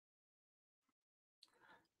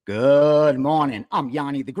Good morning. I'm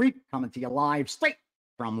Gianni the Greek coming to you live straight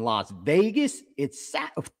from Las Vegas. It's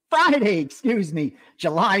Friday,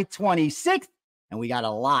 July 26th. And we got a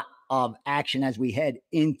lot of action as we head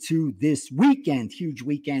into this weekend. Huge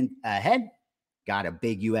weekend ahead. Got a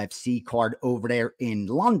big UFC card over there in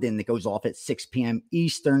London that goes off at 6 p.m.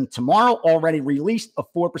 Eastern tomorrow. Already released a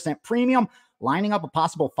 4% premium, lining up a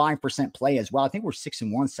possible 5% play as well. I think we're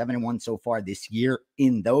 6-1, 7-1 so far this year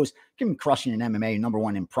in those. Been crushing in MMA, number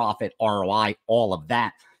one in profit, ROI, all of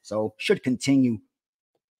that. So should continue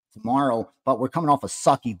tomorrow, but we're coming off a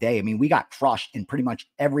sucky day. I mean, we got crushed in pretty much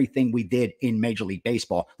everything we did in Major League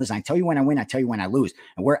Baseball. Listen, I tell you when I win, I tell you when I lose,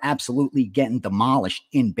 and we're absolutely getting demolished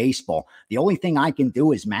in baseball. The only thing I can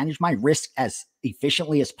do is manage my risk as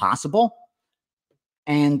efficiently as possible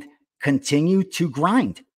and continue to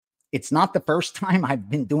grind. It's not the first time. I've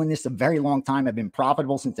been doing this a very long time. I've been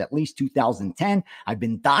profitable since at least 2010. I've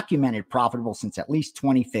been documented profitable since at least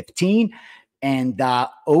 2015. And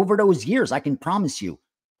over those years, I can promise you,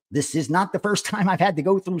 this is not the first time I've had to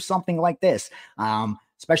go through something like this,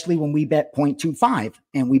 especially when we bet 0.25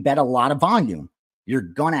 and we bet a lot of volume. You're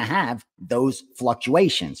going to have those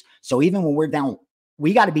fluctuations. So even when we're down,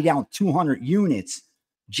 we got to be down 200 units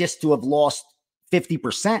just to have lost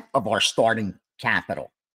 50% of our starting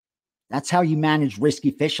capital. That's how you manage risk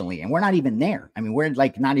efficiently. And we're not even there. I mean, we're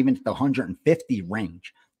like not even at the 150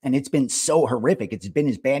 range. And it's been so horrific. It's been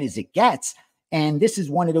as bad as it gets. And this is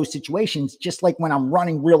one of those situations, just like when I'm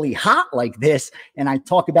running really hot like this, and I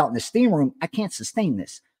talk about in the steam room, I can't sustain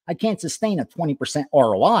this. I can't sustain a 20%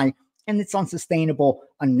 ROI, and it's unsustainable,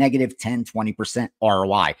 a negative 10, 20%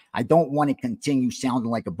 ROI. I don't want to continue sounding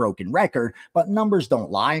like a broken record, but numbers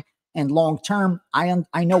don't lie. And long term,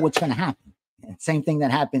 I know what's going to happen. And same thing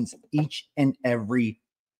that happens each and every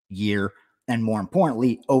year, and more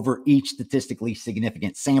importantly, over each statistically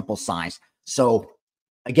significant sample size. So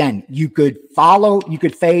again, you could follow, you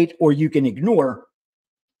could fade, or you can ignore.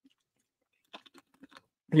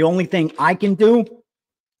 The only thing I can do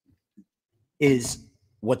is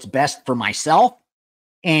what's best for myself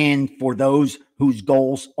and for those whose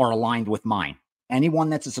goals are aligned with mine.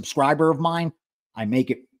 Anyone that's a subscriber of mine, I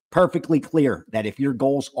make it perfectly clear that if your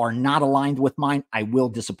goals are not aligned with mine, I will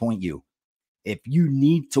disappoint you. If you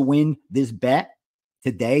need to win this bet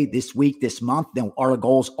today, this week, this month, then our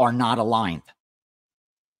goals are not aligned.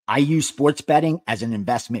 I use sports betting as an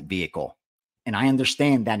investment vehicle, and I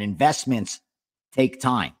understand that investments take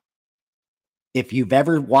time. If you've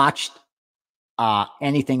ever watched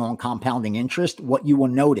anything on compounding interest, what you will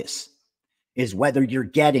notice is whether you're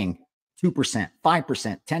getting 2%,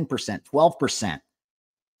 5%, 10%, 12%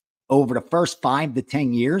 over the first 5 to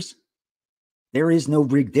 10 years, there is no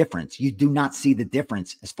big difference. You do not see the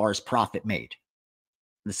difference as far as profit made.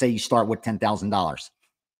 Let's say you start with $10,000.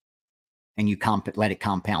 And you let it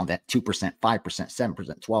compound at 2%, 5%,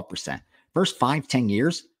 7%, 12%. First 5, 10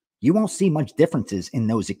 years, you won't see much differences in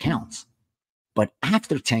those accounts. But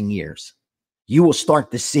after 10 years, you will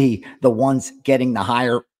start to see the ones getting the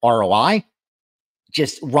higher ROI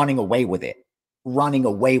just running away with it.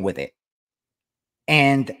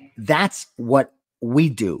 And that's what we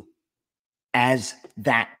do as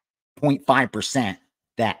that 0.5%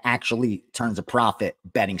 that actually turns a profit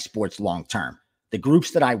betting sports long term. The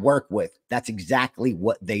groups that I work with, that's exactly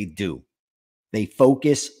what they do. They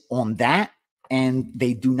focus on that, and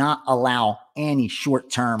they do not allow any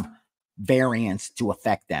short-term variance to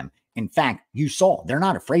affect them. In fact, you saw they're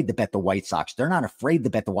not afraid to bet the White Sox. They're not afraid to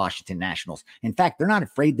bet the Washington Nationals. In fact, they're not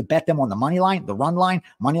afraid to bet them on the money line, the run line,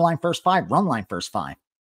 money line first 5, run line first 5.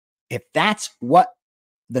 If that's what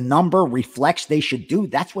the number reflects they should do,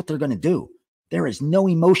 that's what they're going to do. There is no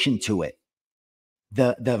emotion to it.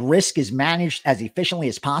 The risk is managed as efficiently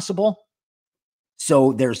as possible.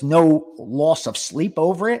 So there's no loss of sleep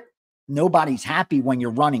over it. Nobody's happy when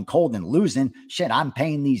you're running cold and losing. Shit, I'm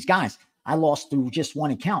paying these guys. I lost through just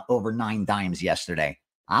one account over 9 dimes yesterday.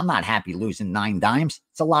 I'm not happy losing 9 dimes.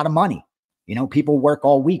 It's a lot of money. You know, people work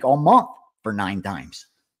all week, all month for 9 dimes.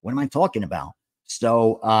 What am I talking about?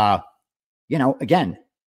 So, again,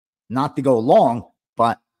 not to go long,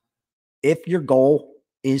 but if your goal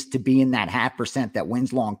is to be in that 0.5% that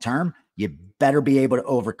wins long term, you better be able to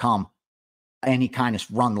overcome any kind of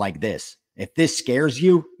run like this. If this scares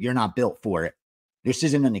you, you're not built for it. This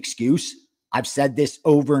isn't an excuse. I've said this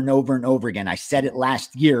over and over and over again. I said it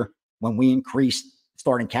last year when we increased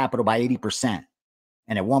starting capital by 80%.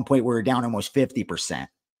 And at one point we were down almost 50%.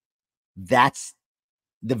 That's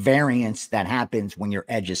the variance that happens when your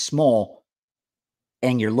edge is small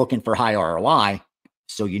and you're looking for high ROI.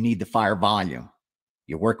 So you need the fire volume.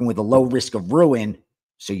 You're working with a low risk of ruin,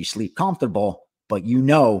 so you sleep comfortable, but you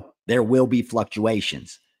know there will be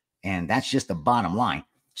fluctuations. And that's just the bottom line.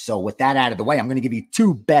 So with that out of the way, I'm going to give you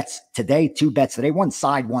two bets today, one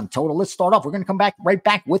side, one total. Let's start off. We're going to come back right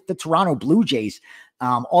back with the Toronto Blue Jays,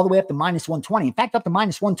 all the way up to -120. In fact, up to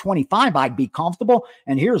 -125, I'd be comfortable.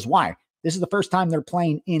 And here's why. This is the first time they're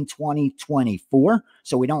playing in 2024.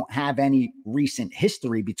 So we don't have any recent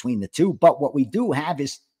history between the two. But what we do have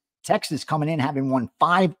is Texas coming in, having won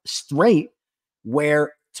 5 straight,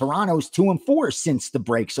 where Toronto's 2-4 since the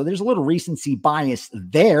break. So there's a little recency bias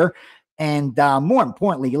there. And more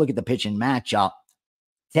importantly, you look at the pitching matchup.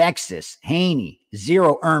 Texas, Haney,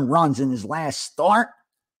 0 earned runs in his last start.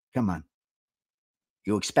 Come on.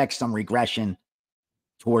 You expect some regression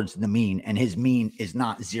towards the mean, and his mean is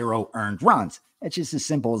not 0 earned runs. It's just as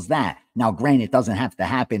simple as that. Now, granted, it doesn't have to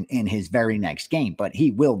happen in his very next game, but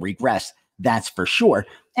he will regress. That's for sure.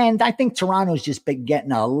 And I think Toronto's just been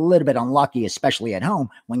getting a little bit unlucky, especially at home,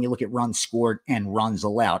 when you look at runs scored and runs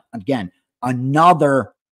allowed. Again,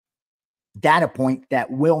 another data point that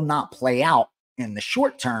will not play out in the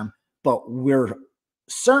short term, but we're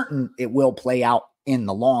certain it will play out in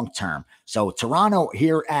the long term. So Toronto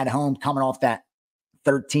here at home, coming off that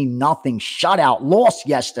 13-0 shutout loss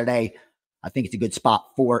yesterday, I think it's a good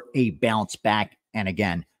spot for a bounce back. And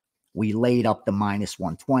again, we laid up the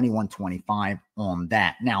 -120, 125 on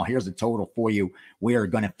that. Now, here's a total for you. We are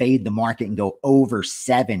going to fade the market and go over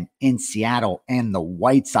 7 in Seattle and the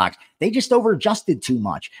White Sox. They just over-adjusted too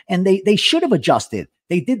much, and they should have adjusted.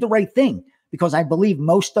 They did the right thing, because I believe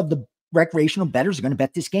most of the recreational bettors are going to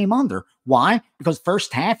bet this game under. Why? Because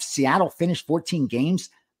first half, Seattle finished 14 games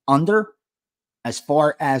under as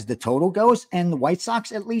far as the total goes, and the White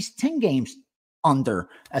Sox at least 10 games under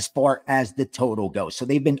as far as the total goes. So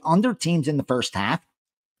they've been under teams in the first half.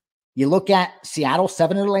 You look at Seattle,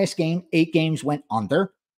 7 of the last 8 games went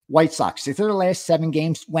under. White Sox, 6 of the last 7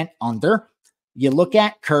 games went under. You look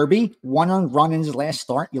at Kirby, 1 earned run in his last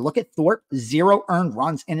start. You look at Thorpe, 0 earned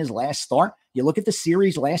runs in his last start. You look at the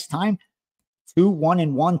series last time,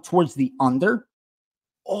 2-1-1 towards the under.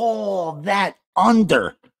 All that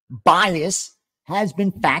under bias has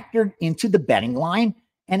been factored into the betting line,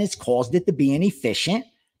 and it's caused it to be inefficient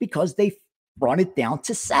because they brought it down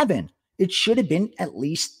to 7. It should have been at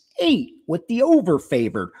least 8 with the over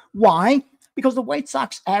favored. Why? Because the White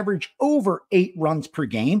Sox average over 8 runs per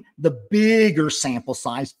game, the bigger sample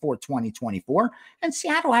size for 2024, and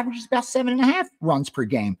Seattle averages about 7.5 runs per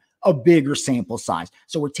game, a bigger sample size.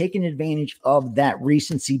 So we're taking advantage of that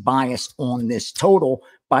recency bias on this total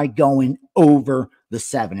by going over the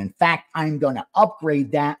 7. In fact, I'm going to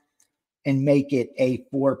upgrade that and make it a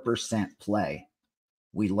 4% play.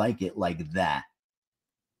 We like it like that.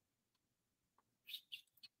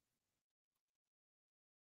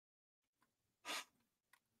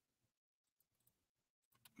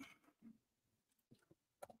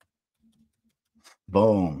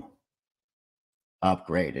 Boom.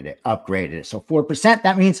 Upgraded it. So 4%,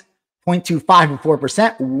 that means 0.25 and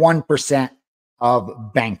 4%, 1%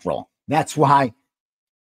 of bankroll. That's why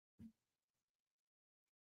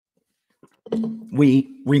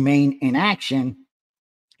we remain in action.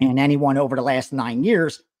 And anyone over the last 9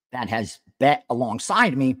 years that has bet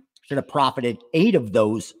alongside me should have profited 8 of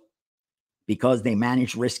those, because they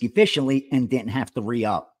managed risk efficiently and didn't have to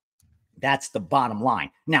re-up. That's the bottom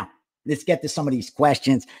line. Now, let's get to some of these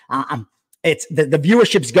questions. It's the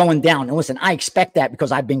viewership's going down. And listen, I expect that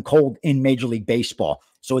because I've been cold in Major League Baseball.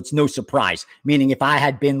 So it's no surprise. Meaning if I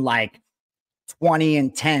had been like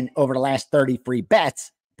 20-10 over the last 33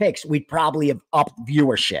 picks, we'd probably have upped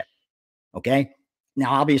viewership. Okay.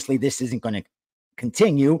 Now, obviously, this isn't going to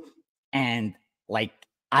continue. And like,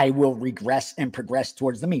 I will regress and progress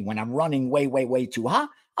towards the mean. When I'm running way, way, way too hot,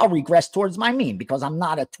 I'll regress towards my mean, because I'm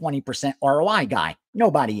not a 20% ROI guy.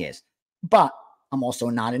 Nobody is. But I'm also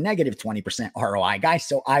not a negative 20% ROI guy.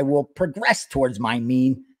 So I will progress towards my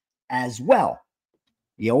mean as well.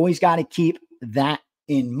 You always got to keep that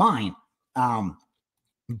in mind.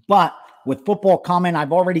 But with football coming,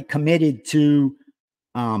 I've already committed to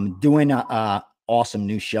doing a awesome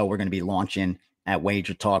new show we're going to be launching at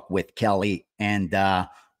Wager Talk with Kelly and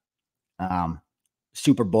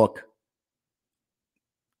Superbook.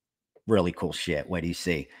 Really cool shit. What do you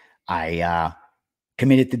see? I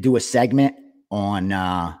committed to do a segment on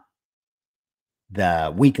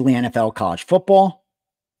the weekly NFL college football,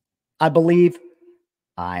 I believe.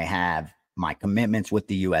 I have my commitments with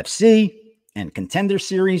the UFC, and Contender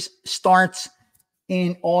Series starts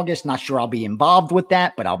in August. Not sure I'll be involved with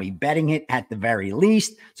that, but I'll be betting it at the very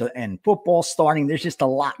least. So, and football starting, there's just a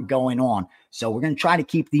lot going on. So we're going to try to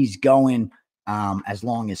keep these going as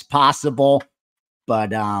long as possible.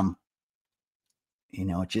 But, you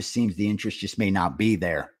know, it just seems the interest just may not be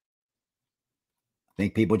there. I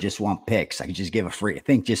think people just want picks. I could just give I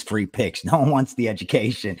think just free picks. No one wants the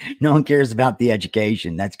education. No one cares about the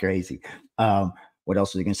education. That's crazy. What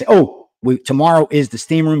else was I going to say? Oh, tomorrow is the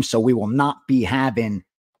Steam Room, so we will not be having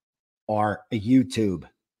our YouTube.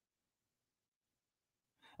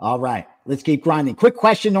 All right, let's keep grinding. Quick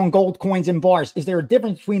question on gold coins and bars. Is there a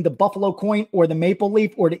difference between the buffalo coin or the maple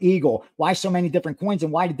leaf or the eagle? Why so many different coins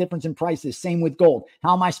and why the difference in prices? Same with gold.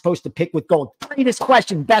 How am I supposed to pick with gold? Greatest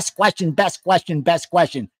question, best question, best question, best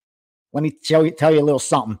question. Let me tell you a little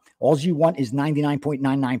something. All you want is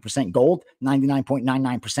 99.99% gold,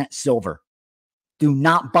 99.99% silver. Do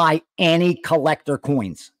not buy any collector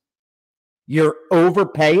coins. You're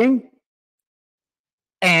overpaying.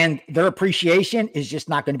 And their appreciation is just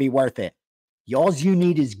not going to be worth it. All you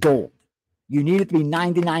need is gold. You need it to be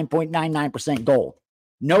 99.99% gold.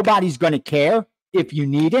 Nobody's going to care if you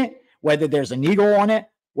need it, whether there's an eagle on it,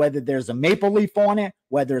 whether there's a maple leaf on it,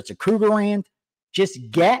 whether it's a Krugerrand.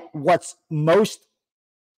 Just get what's most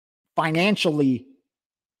financially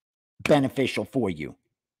beneficial for you.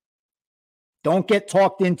 Don't get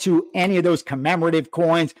talked into any of those commemorative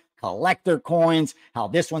coins, collector coins, how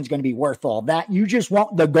this one's going to be worth all that. You just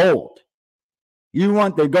want the gold. You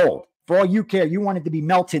want the gold. For all you care, you want it to be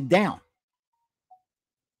melted down.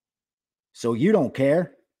 So you don't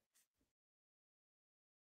care.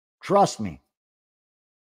 Trust me.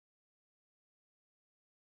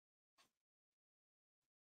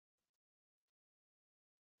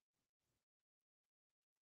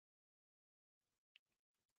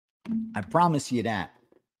 I promise you that.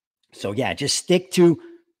 So yeah, just stick to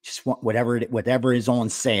whatever is on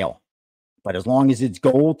sale. But as long as it's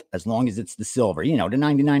gold, as long as it's the silver, the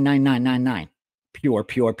 99.9999, pure,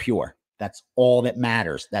 pure, pure. That's all that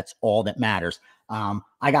matters. That's all that matters.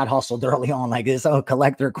 I got hustled early on like this,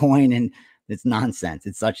 collector coin, and it's nonsense.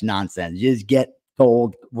 It's such nonsense. Just get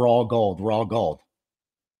gold, raw gold, raw gold.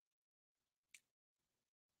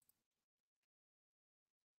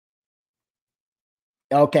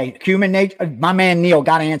 Okay, human nature. My man Neil,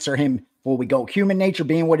 got to answer him before we go. Human nature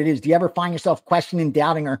being what it is. Do you ever find yourself questioning,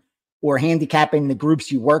 doubting, or handicapping the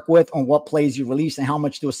groups you work with on what plays you release and how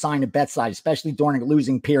much to assign a bet size, especially during a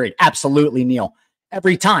losing period? Absolutely, Neil.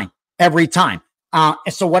 Every time.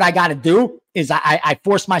 So what I got to do is I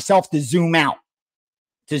force myself to zoom out.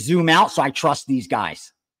 So I trust these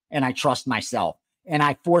guys and I trust myself. And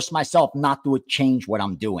I force myself not to change what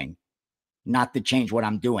I'm doing.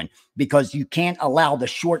 Because you can't allow the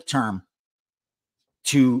short term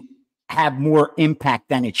to have more impact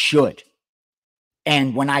than it should.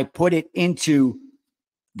 And when I put it into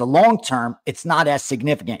the long term, it's not as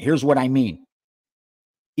significant. Here's what I mean.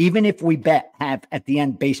 Even if we have at the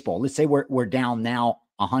end baseball, let's say we're down now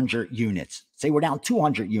 100 units. Say we're down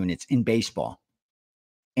 200 units in baseball.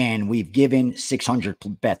 And we've given 600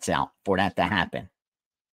 bets out for that to happen.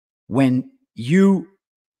 When you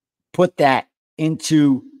put that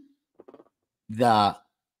into the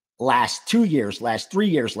last 2 years, last 3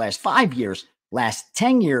 years, last 5 years, last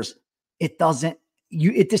 10 years, it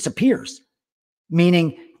disappears.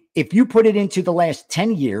 Meaning, if you put it into the last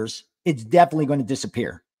 10 years, it's definitely going to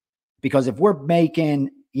disappear. Because if we're making,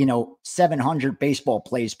 700 baseball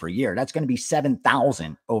plays per year, that's going to be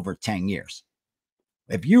 7,000 over 10 years.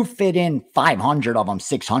 If you fit in 500 of them,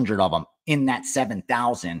 600 of them in that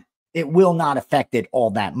 7,000, it will not affect it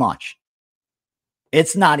all that much.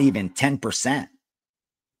 It's not even 10%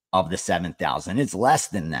 of the 7,000. It's less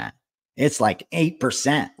than that. It's like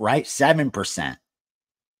 8%, right? 7%.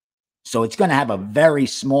 So it's going to have a very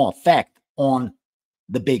small effect on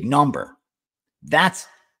the big number. That's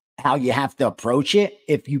how you have to approach it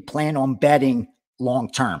if you plan on betting long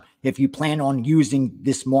term, if you plan on using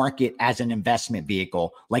this market as an investment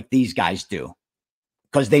vehicle like these guys do.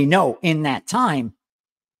 Because they know in that time,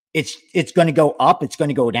 it's going to go up, it's going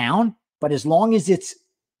to go down. But as long as it's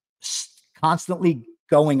constantly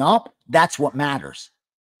going up, that's what matters.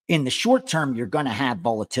 In the short term, you're going to have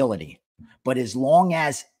volatility. But as long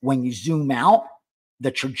as when you zoom out,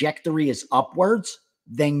 the trajectory is upwards,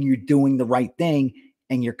 then you're doing the right thing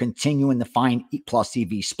and you're continuing to find plus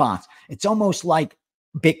EV spots. It's almost like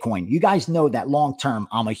Bitcoin. You guys know that long term,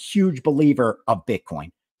 I'm a huge believer of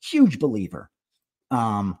Bitcoin. Huge believer.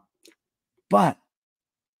 But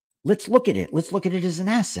let's look at it. Let's look at it as an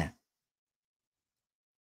asset.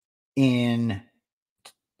 In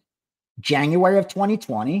January of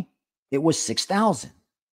 2020, it was 6,000.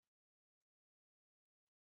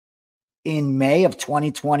 In May of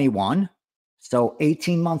 2021, so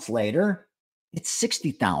 18 months later, it's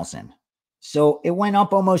 60,000. So it went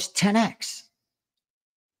up almost 10x.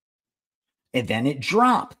 And then it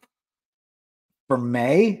dropped from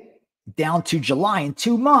May down to July. In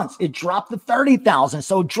 2 months, it dropped to 30,000.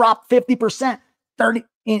 So it dropped 50% 30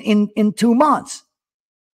 in 2 months.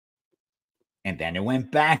 And then it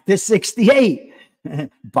went back to 68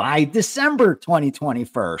 by December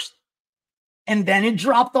 2021. And then it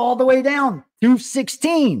dropped all the way down to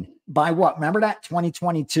 16 by what? Remember that?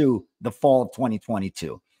 2022, the fall of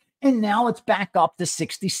 2022. And now it's back up to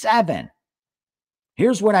 67.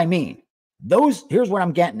 Here's what I mean. Here's what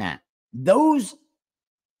I'm getting at. Those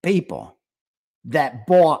people that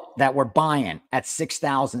were buying at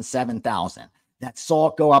 6,000, 7,000, that saw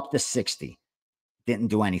it go up to 60, didn't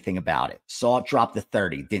do anything about it. Saw it drop to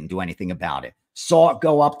 30, didn't do anything about it. Saw it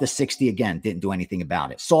go up to 60 again, didn't do anything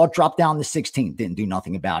about it. Saw it drop down to 16, didn't do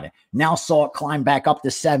nothing about it. Now saw it climb back up to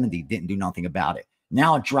 70, didn't do nothing about it.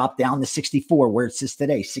 Now it dropped down to 64, where it sits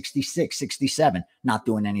today, 66, 67, not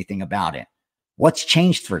doing anything about it. What's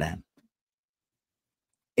changed for them?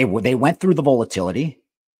 They went through the volatility.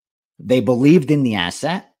 They believed in the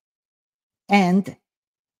asset. And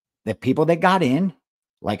the people that got in,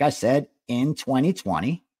 like I said, in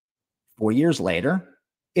 2020, 4 years later,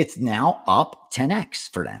 it's now up 10x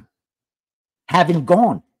for them. Having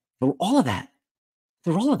gone through all of that,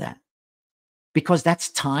 because that's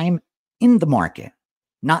time in the market,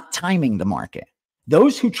 not timing the market.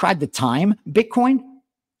 Those who tried to time Bitcoin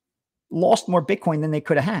lost more Bitcoin than they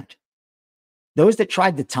could have had. Those that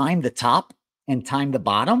tried to time the top and time the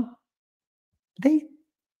bottom,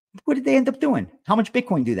 what did they end up doing? How much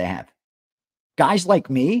Bitcoin do they have? Guys like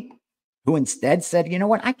me, who instead said, you know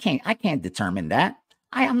what, I can't determine that.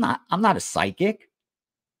 I'm not a psychic.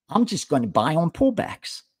 I'm just going to buy on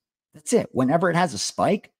pullbacks. That's it. Whenever it has a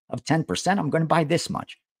spike of 10%, I'm going to buy this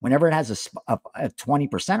much. Whenever it has a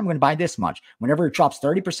 20%, I'm going to buy this much. Whenever it drops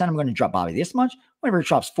 30%, I'm going to buy this much. Whenever it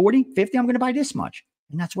drops 40, 50, I'm going to buy this much.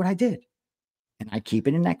 And that's what I did. And I keep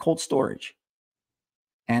it in that cold storage.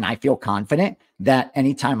 And I feel confident that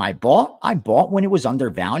anytime I bought when it was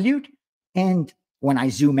undervalued. And when I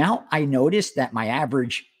zoom out, I noticed that my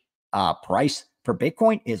average price for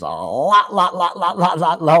Bitcoin is a lot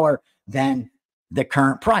lower than the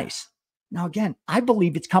current price. Now, again, I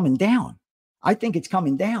believe it's coming down. I think it's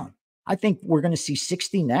coming down. I think we're going to see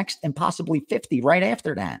 60 next and possibly 50 right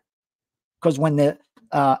after that. Because when the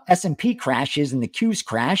S&P crashes and the Qs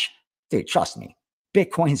crash, dude, trust me,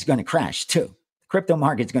 Bitcoin's going to crash too. The crypto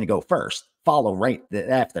market's going to go first, follow right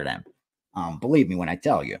after them. Believe me when I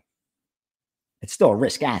tell you, it's still a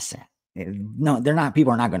risk asset. No,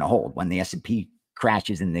 people are not going to hold when the S&P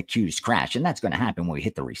crashes and the Qs crash. And that's going to happen when we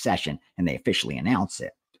hit the recession and they officially announce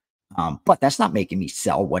it. But that's not making me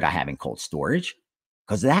sell what I have in cold storage,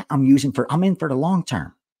 because that I'm in for the long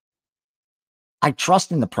term. I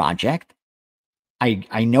trust in the project.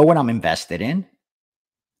 I know what I'm invested in,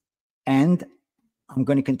 and I'm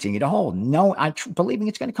going to continue to hold. No, believing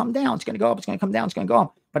it's going to come down. It's going to go up. It's going to come down. It's going to go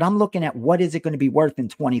up. But I'm looking at what is it going to be worth in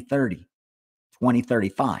 2030,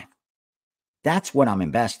 2035. That's what I'm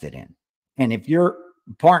invested in. And if you're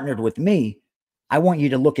partnered with me, I want you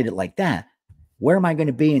to look at it like that. Where am I going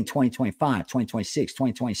to be in 2025, 2026,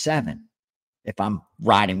 2027 if I'm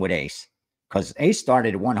riding with Ace? Because Ace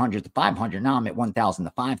started at 100 to 500. Now I'm at 1,000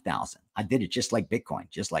 to 5,000. I did it just like Bitcoin,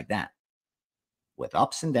 just like that, with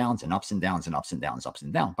ups and downs and ups and downs and ups and downs, ups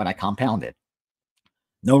and downs. But I compounded.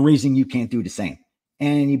 No reason you can't do the same.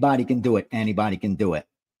 Anybody can do it. Anybody can do it.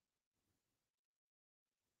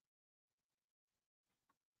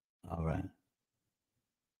 All right.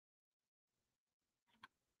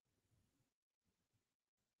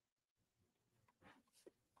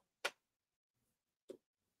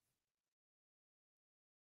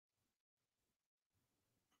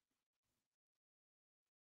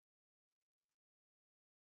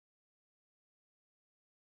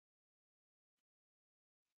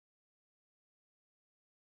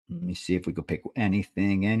 Let me see if we could pick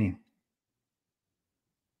anything.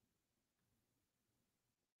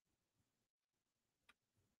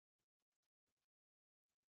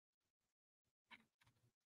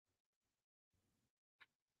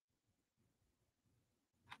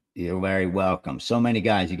 You're very welcome. So many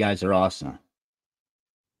guys. You guys are awesome.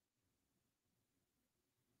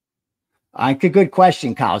 Good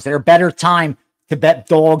question, Kyle. Is there a better time to bet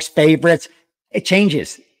dogs, favorites? It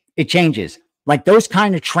changes. It changes. Like those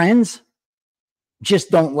kind of trends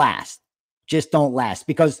just don't last. Just don't last,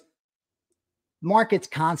 because markets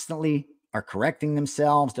constantly are correcting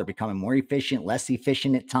themselves. They're becoming more efficient, less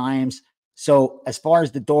efficient at times. So as far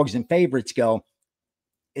as the dogs and favorites go,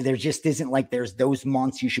 there just isn't like there's those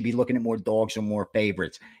months you should be looking at more dogs or more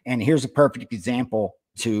favorites. And here's a perfect example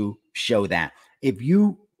to show that. If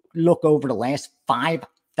you look over the last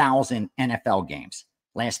 5,000 NFL games,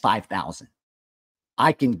 last 5,000,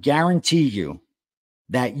 I can guarantee you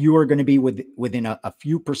that you are going to be within a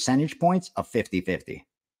few percentage points of 50-50.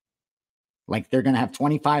 Like they're going to have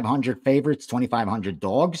 2,500 favorites, 2,500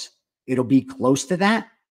 dogs. It'll be close to that,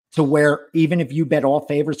 to where even if you bet all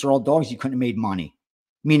favorites or all dogs, you couldn't have made money.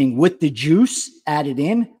 Meaning with the juice added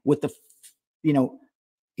in, with the,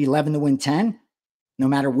 11 to win 10, no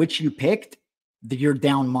matter which you picked, you're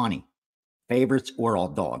down money, favorites or all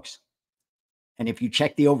dogs. And if you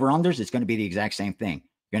check the over-unders, it's going to be the exact same thing.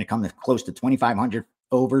 You're going to come close to 2,500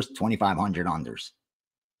 overs, 2,500 unders.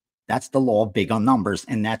 That's the law of big on numbers,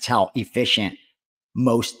 and that's how efficient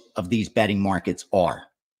most of these betting markets are.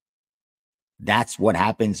 That's what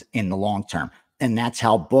happens in the long term. And that's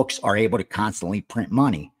how books are able to constantly print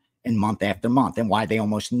money in month after month, and why they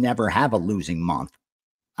almost never have a losing month,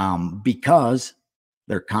 because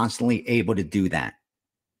they're constantly able to do that.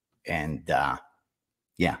 And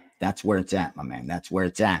yeah, that's where it's at, my man. That's where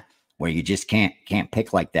it's at, where you just can't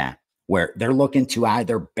pick like that, where they're looking to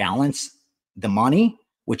either balance the money,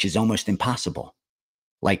 which is almost impossible.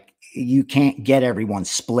 Like you can't get everyone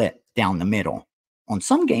split down the middle. On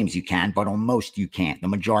some games you can, but on most you can't. The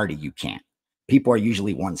majority you can't. People are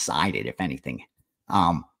usually one-sided, if anything.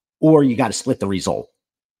 Or you got to split the result,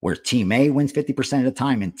 where team A wins 50% of the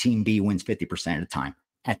time and team B wins 50% of the time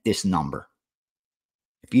at this number.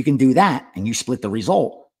 If you can do that and you split the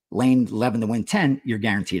result, lane 11 to win 10, you're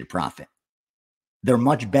guaranteed a profit. They're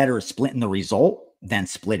much better at splitting the result than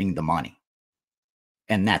splitting the money.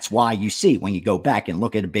 And that's why you see, when you go back and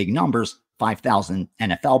look at the big numbers, 5,000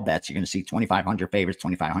 NFL bets, you're going to see 2,500 favorites,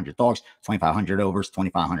 2,500 dogs, 2,500 overs,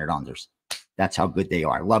 2,500 unders. That's how good they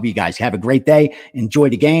are. Love you guys. Have a great day. Enjoy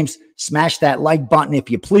the games. Smash that like button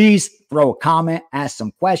if you please. Throw a comment. Ask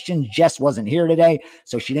some questions. Jess wasn't here today,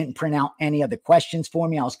 so she didn't print out any of the questions for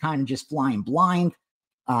me. I was kind of just flying blind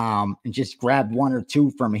and just grabbed one or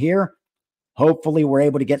two from here. Hopefully, we're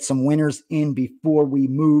able to get some winners in before we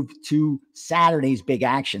move to Saturday's big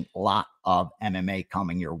action. A lot of MMA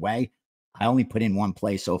coming your way. I only put in one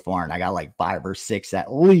play so far, and I got like 5 or 6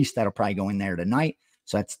 at least that'll probably go in there tonight.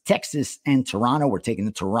 So that's Texas and Toronto. We're taking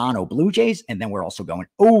the Toronto Blue Jays, and then we're also going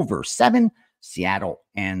over 7, Seattle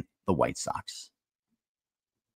and the White Sox.